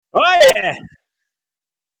Yeah.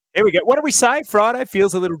 Here we go. What do we say? Friday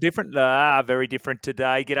feels a little different. Very different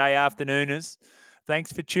today. G'day, afternooners.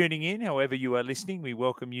 Thanks for tuning in. However you are listening, we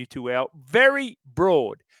welcome you to our very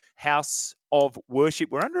broad house of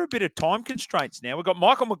worship. We're under a bit of time constraints now. We've got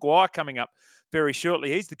Michael Maguire coming up very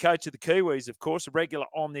shortly. He's the coach of the Kiwis, of course, a regular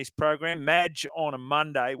on this program. Madge on a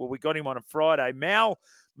Monday. Well, we got him on a Friday. Mal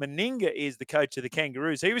Meninga is the coach of the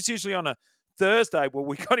Kangaroos. He was usually on a Thursday. Well,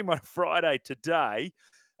 we got him on a Friday today.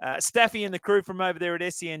 Staffy and the crew from over there at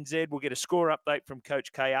SENZ will get a score update from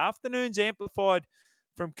Coach K. Afternoons amplified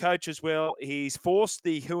from Coach as well. He's forced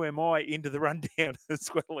the Who Am I into the rundown as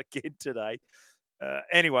well again today.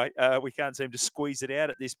 Anyway, we can't seem to squeeze it out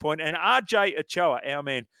at this point. And RJ Ochoa, our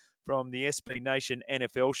man from the SB Nation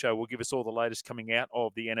NFL show, will give us all the latest coming out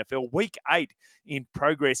of the NFL. Week 8 in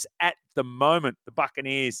progress at the moment. The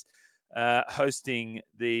Buccaneers hosting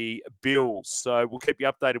the Bills. So we'll keep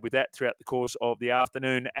you updated with that throughout the course of the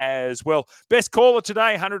afternoon as well. Best caller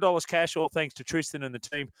today, $100 cash, all thanks to Tristan and the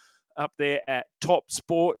team up there at Top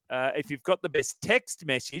Sport. If you've got the best text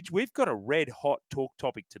message, we've got a red hot talk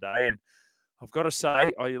topic today. And I've got to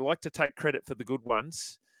say, I like to take credit for the good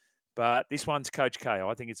ones. But this one's Coach K.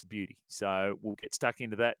 I think it's a beauty. So we'll get stuck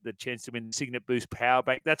into that. The chance to win the Signet Boost Power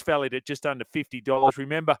Bank. That's valued at just under $50.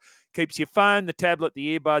 Remember, keeps your phone, the tablet,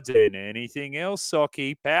 the earbuds, and anything else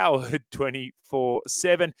socky powered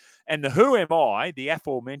 24/7. And the Who Am I, the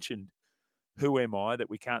aforementioned Who Am I that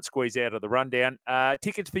we can't squeeze out of the rundown.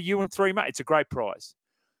 Tickets for you and 3 mates. It's a great prize.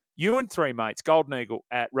 You and 3 mates, Golden Eagle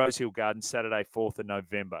at Rosehill Gardens, Saturday, 4th of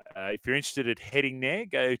November. If you're interested in heading there,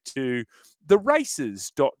 go to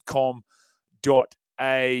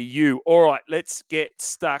theraces.com.au. All right, let's get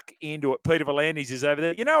stuck into it. Peter V'landys is over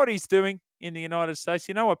there. You know what he's doing in the United States?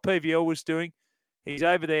 You know what PVL was doing? He's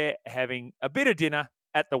over there having a bit of dinner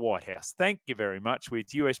at the White House. Thank you very much,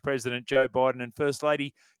 with US President Joe Biden and First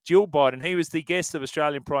Lady Jill Biden. He was the guest of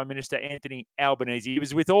Australian Prime Minister Anthony Albanese. He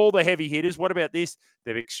was with all the heavy hitters. What about this?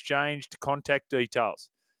 They've exchanged contact details.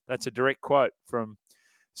 That's a direct quote from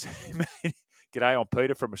G'day on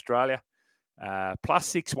Peter from Australia.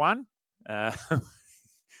 +61.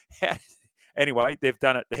 Anyway, they've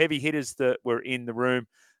done it. The heavy hitters that were in the room.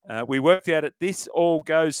 We worked out that this all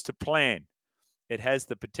goes to plan. It has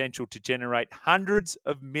the potential to generate hundreds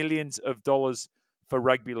of millions of dollars for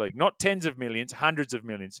rugby league. Not tens of millions, hundreds of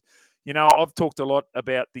millions. You know, I've talked a lot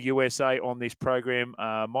about the USA on this program.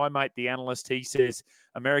 My mate, the analyst, he says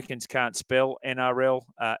Americans can't spell NRL.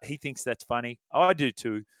 He thinks that's funny. I do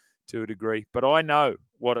too, to a degree. But I know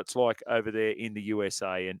what it's like over there in the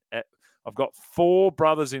USA. And I've got 4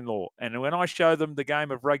 brothers-in-law. And when I show them the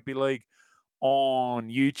game of rugby league on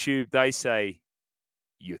YouTube, they say,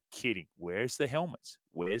 "You're kidding. Where's the helmets?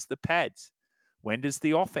 Where's the pads? When does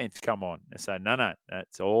the offense come on?" I say, no,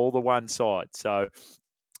 that's all the one side. So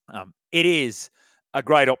it is a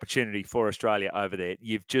great opportunity for Australia over there.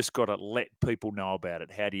 You've just got to let people know about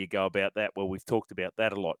it. How do you go about that? Well, we've talked about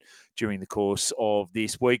that a lot during the course of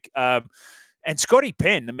this week. And Scotty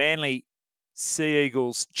Penn, the Manly Sea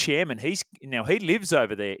Eagles chairman, he lives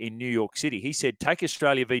over there in New York City. He said, take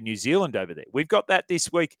Australia v New Zealand over there. We've got that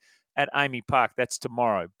this week at Amy Park. That's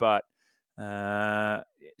tomorrow. But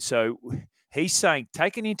so he's saying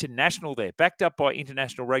take an international there, backed up by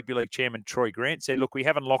International Rugby League Chairman Troy Grant. Said, look, we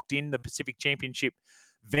haven't locked in the Pacific Championship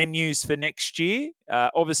venues for next year.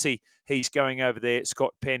 Obviously, he's going over there,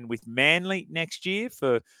 Scott Penn, with Manly next year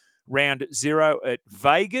for round 0 at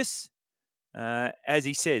Vegas. As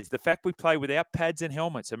he says, the fact we play without pads and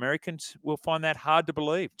helmets, Americans will find that hard to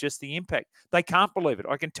believe, just the impact. They can't believe it.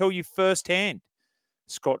 I can tell you firsthand,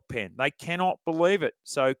 Scott Penn. They cannot believe it.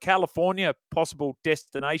 So California, possible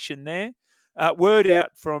destination there. Word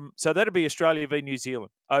out from, so that'll be Australia v New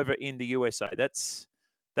Zealand over in the USA. That's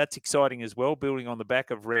exciting as well, building on the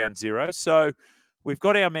back of round 0. So we've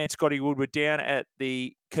got our man Scotty Woodward down at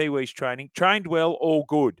the Kiwis training. Trained well, all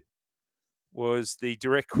good, was the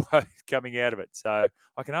direct quote coming out of it. So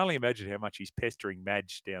I can only imagine how much he's pestering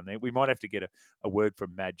Madge down there. We might have to get a word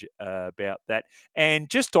from Madge about that. And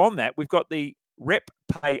just on that, we've got the Rep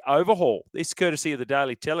Pay overhaul. This courtesy of the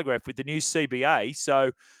Daily Telegraph with the new CBA.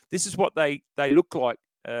 So this is what they look like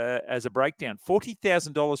as a breakdown.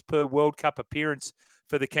 $40,000 per World Cup appearance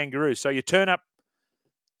for the Kangaroos. So you turn up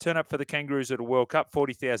for the Kangaroos at a World Cup,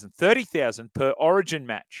 $40,000. $30,000 per Origin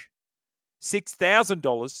match.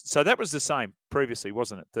 $6,000. So that was the same previously,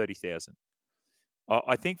 wasn't it? $30,000.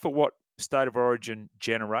 I think for what State of Origin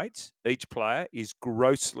generates, each player is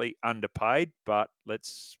grossly underpaid, but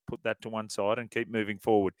let's put that to one side and keep moving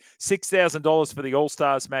forward. $6,000 for the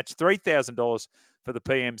All-Stars match, $3,000 for the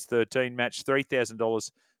PM's 13 match,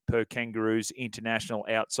 $3,000 per Kangaroos international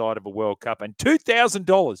outside of a World Cup, and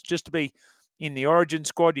 $2,000 just to be in the Origin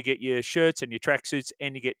squad. You get your shirts and your tracksuits,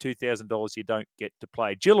 and you get $2,000 you don't get to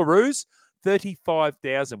play. Jillaroos,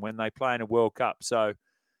 $35,000 when they play in a World Cup. So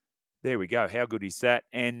there we go. How good is that?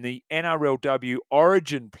 And the NRLW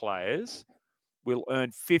Origin players will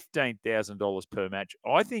earn $15,000 per match.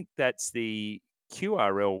 I think that's the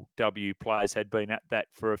QRLW players had been at that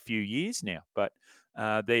for a few years now, but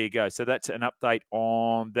there you go. So that's an update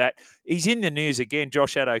on that. He's in the news again,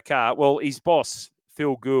 Josh Addo-Carr. Well, his boss,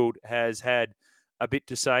 Phil Gould, has had a bit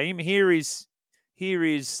to say. Here is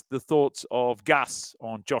the thoughts of Gus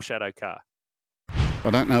on Josh Addo-Carr. I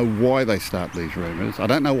don't know why they start these rumours. I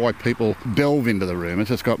don't know why people delve into the rumours.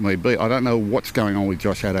 It's got me beat. I don't know what's going on with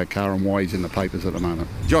Josh Addo-Carr and why he's in the papers at the moment.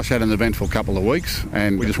 Josh had an eventful couple of weeks,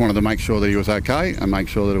 and we just wanted to make sure that he was okay and make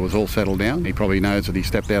sure that it was all settled down. He probably knows that he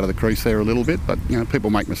stepped out of the crease there a little bit, but people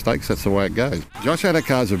make mistakes. That's the way it goes. Josh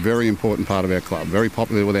Addo-Carr is a very important part of our club, very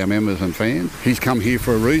popular with our members and fans. He's come here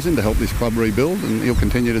for a reason, to help this club rebuild, and he'll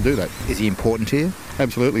continue to do that. Is he important to you?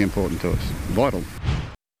 Absolutely important to us. Vital.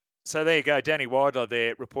 So there you go, Danny Weidler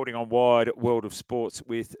there reporting on Wide World of Sports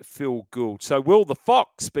with Phil Gould. So will the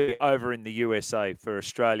Fox be over in the USA for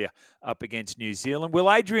Australia up against New Zealand? Will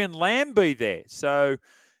Adrian Lamb be there? So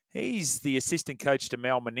he's the assistant coach to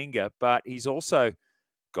Mal Meninga, but he's also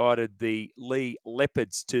guided the Lee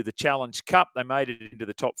Leopards to the Challenge Cup. They made it into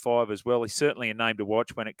the top 5 as well. He's certainly a name to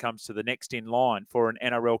watch when it comes to the next in line for an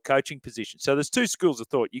NRL coaching position. So there's two schools of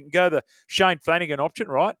thought. You can go the Shane Flanagan option,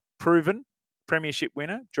 right? Proven. Premiership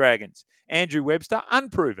winner, Dragons. Andrew Webster,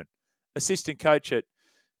 unproven, assistant coach at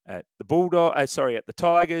the at the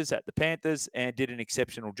Tigers, at the Panthers, and did an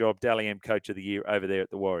exceptional job, Dally M Coach of the Year over there at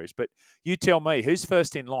the Warriors. But you tell me, who's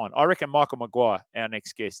first in line? I reckon Michael Maguire, our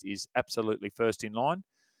next guest, is absolutely first in line.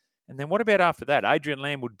 And then what about after that? Adrian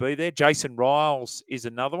Lamb would be there. Jason Riles is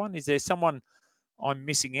another one. Is there someone I'm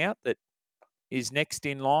missing out that is next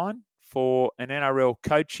in line for an NRL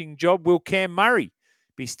coaching job? Will Cam Murray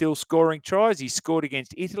be still scoring tries? He scored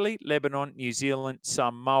against Italy, Lebanon, New Zealand,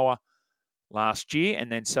 Samoa last year,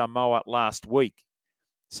 and then Samoa last week.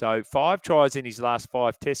 So 5 tries in his last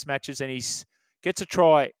 5 test matches, and he gets a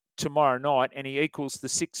try tomorrow night, and he equals the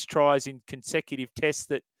 6 tries in consecutive tests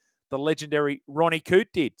that the legendary Ronnie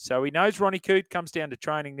Coote did. So he knows Ronnie Coote, comes down to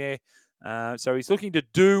training there. So he's looking to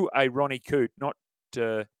do a Ronnie Coote, not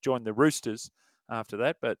join the Roosters after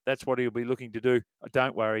that, but that's what he'll be looking to do.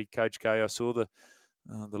 Don't worry, Coach K, I saw the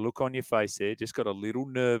look on your face there. Just got a little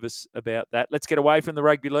nervous about that. Let's get away from the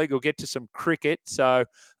rugby league. We'll get to some cricket. So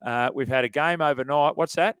we've had a game overnight.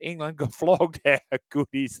 What's that? England got flogged. How good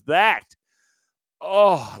is that?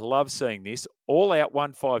 Oh, I love seeing this. All out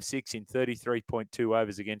 156 in 33.2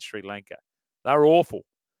 overs against Sri Lanka. They're awful.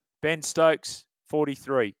 Ben Stokes,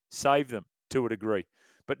 43. Saved them to a degree.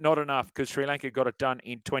 But not enough because Sri Lanka got it done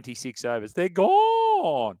in 26 overs. They're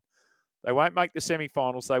gone. They won't make the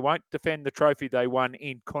semi-finals. They won't defend the trophy they won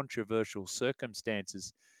in controversial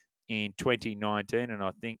circumstances in 2019. And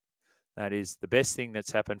I think that is the best thing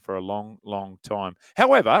that's happened for a long, long time.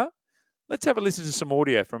 However, let's have a listen to some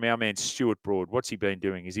audio from our man Stuart Broad. What's he been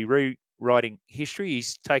doing? Is he rewriting history?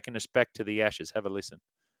 He's taken us back to the Ashes. Have a listen.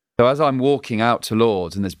 So as I'm walking out to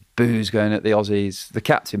Lords and there's boos going at the Aussies, the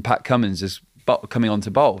captain, Pat Cummins, is coming on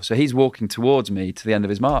to bowl. So he's walking towards me to the end of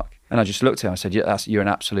his mark. And I just looked at him. I said, you're an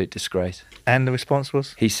absolute disgrace. And the response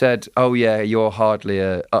was? He said, oh, yeah, you're hardly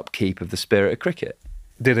a upkeep of the spirit of cricket.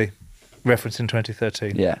 Did he? Reference in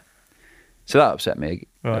 2013. Yeah. So that upset me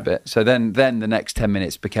a bit. So then the next 10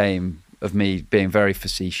 minutes became of me being very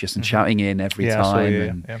facetious and shouting in every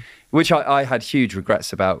time. Which I had huge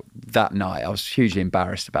regrets about that night. I was hugely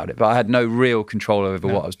embarrassed about it. But I had no real control over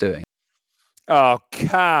what I was doing. Oh,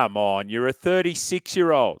 come on. You're a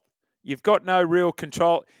 36-year-old. You've got no real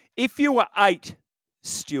control. If you were 8,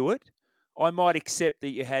 Stuart, I might accept that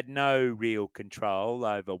you had no real control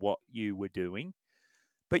over what you were doing.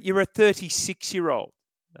 But you're a 36-year-old.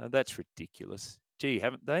 That's ridiculous. Gee,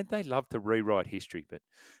 haven't they? They love to rewrite history. But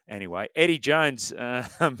anyway, Eddie Jones,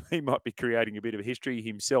 he might be creating a bit of history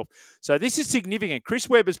himself. So this is significant. Chris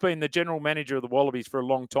Webb has been the general manager of the Wallabies for a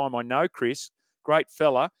long time. I know Chris. Great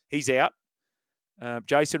fella. He's out.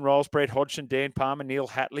 Jason Riles, Brett Hodgson, Dan Palmer, Neil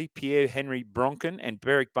Hatley, Pierre-Henry Bronken, and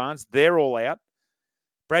Berrick Barnes, they're all out.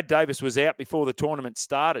 Brad Davis was out before the tournament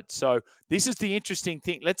started. So this is the interesting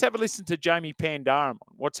thing. Let's have a listen to Jamie Pandaram on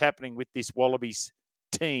what's happening with this Wallabies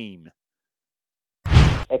team.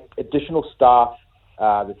 Additional staff,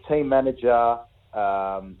 the team manager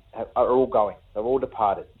are all going. They've all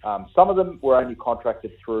departed. Some of them were only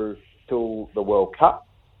contracted through till the World Cup,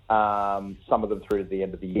 some of them through to the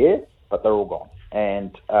end of the year. but they're all gone.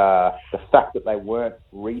 And the fact that they weren't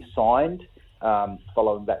re-signed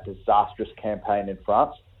following that disastrous campaign in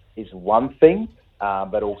France is one thing,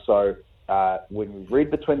 but also when we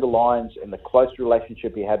read between the lines and the close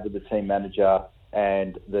relationship he had with the team manager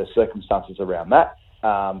and the circumstances around that,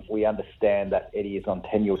 we understand that Eddie is on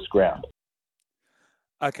tenuous ground.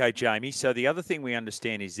 Okay, Jamie. So the other thing we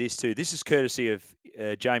understand is this too. This is courtesy of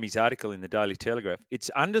Jamie's article in the Daily Telegraph.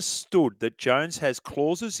 It's understood that Jones has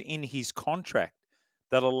clauses in his contract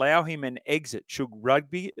that allow him an exit should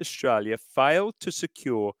Rugby Australia fail to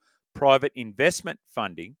secure private investment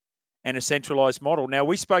funding and a centralised model. Now,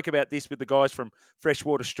 we spoke about this with the guys from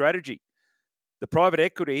Freshwater Strategy. The private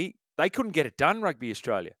equity, they couldn't get it done, Rugby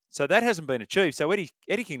Australia. So that hasn't been achieved. So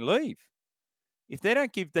Eddie can leave. If they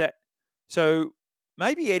don't give that... So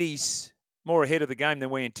maybe Eddie's more ahead of the game than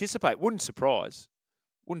we anticipate. Wouldn't surprise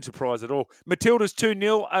at all. Matilda's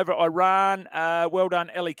 2-0 over Iran. Well done,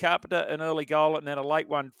 Ellie Carpenter, an early goal and then a late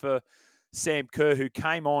one for Sam Kerr, who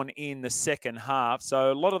came on in the second half.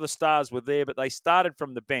 So a lot of the stars were there, but they started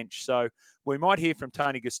from the bench. So we might hear from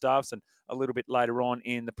Tony Gustafsson a little bit later on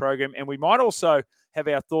in the program. And we might also have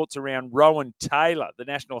our thoughts around Rowan Taylor, the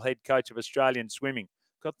national head coach of Australian swimming.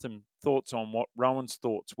 Got some thoughts on what Rowan's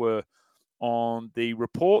thoughts were on the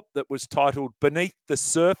report that was titled Beneath the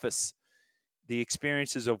Surface, the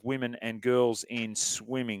experiences of women and girls in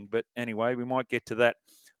swimming. But anyway, we might get to that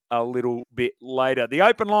a little bit later. The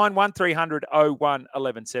open line, 1300 01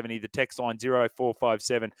 1170. The text line,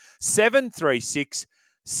 0457 736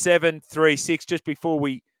 736. Just before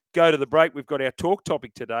we go to the break, we've got our talk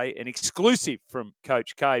topic today, an exclusive from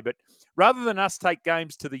Coach K. But rather than us take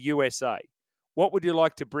games to the USA, what would you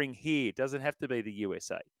like to bring here? Doesn't have to be the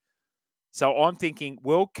USA. So I'm thinking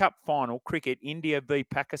World Cup final cricket, India v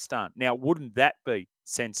Pakistan. Now, wouldn't that be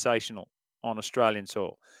sensational on Australian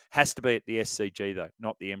soil? Has to be at the SCG, though,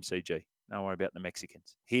 not the MCG. Don't worry about the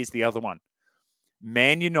Mexicans. Here's the other one.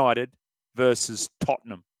 Man United versus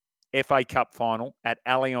Tottenham. FA Cup final at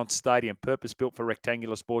Allianz Stadium, purpose-built for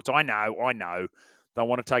rectangular sports. I know. They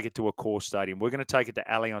want to take it to a core stadium. We're going to take it to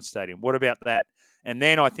Allianz Stadium. What about that? And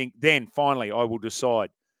then I think, finally, I will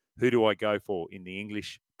decide who do I go for in the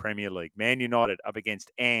English Premier League. Man United up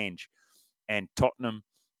against Ange and Tottenham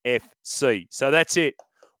FC. So that's it.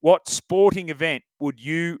 What sporting event would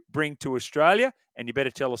you bring to Australia? And you better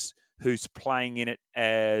tell us who's playing in it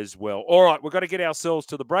as well. All right, we've got to get ourselves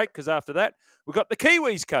to the break because after that, we've got the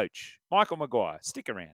Kiwis coach, Michael Maguire. Stick around.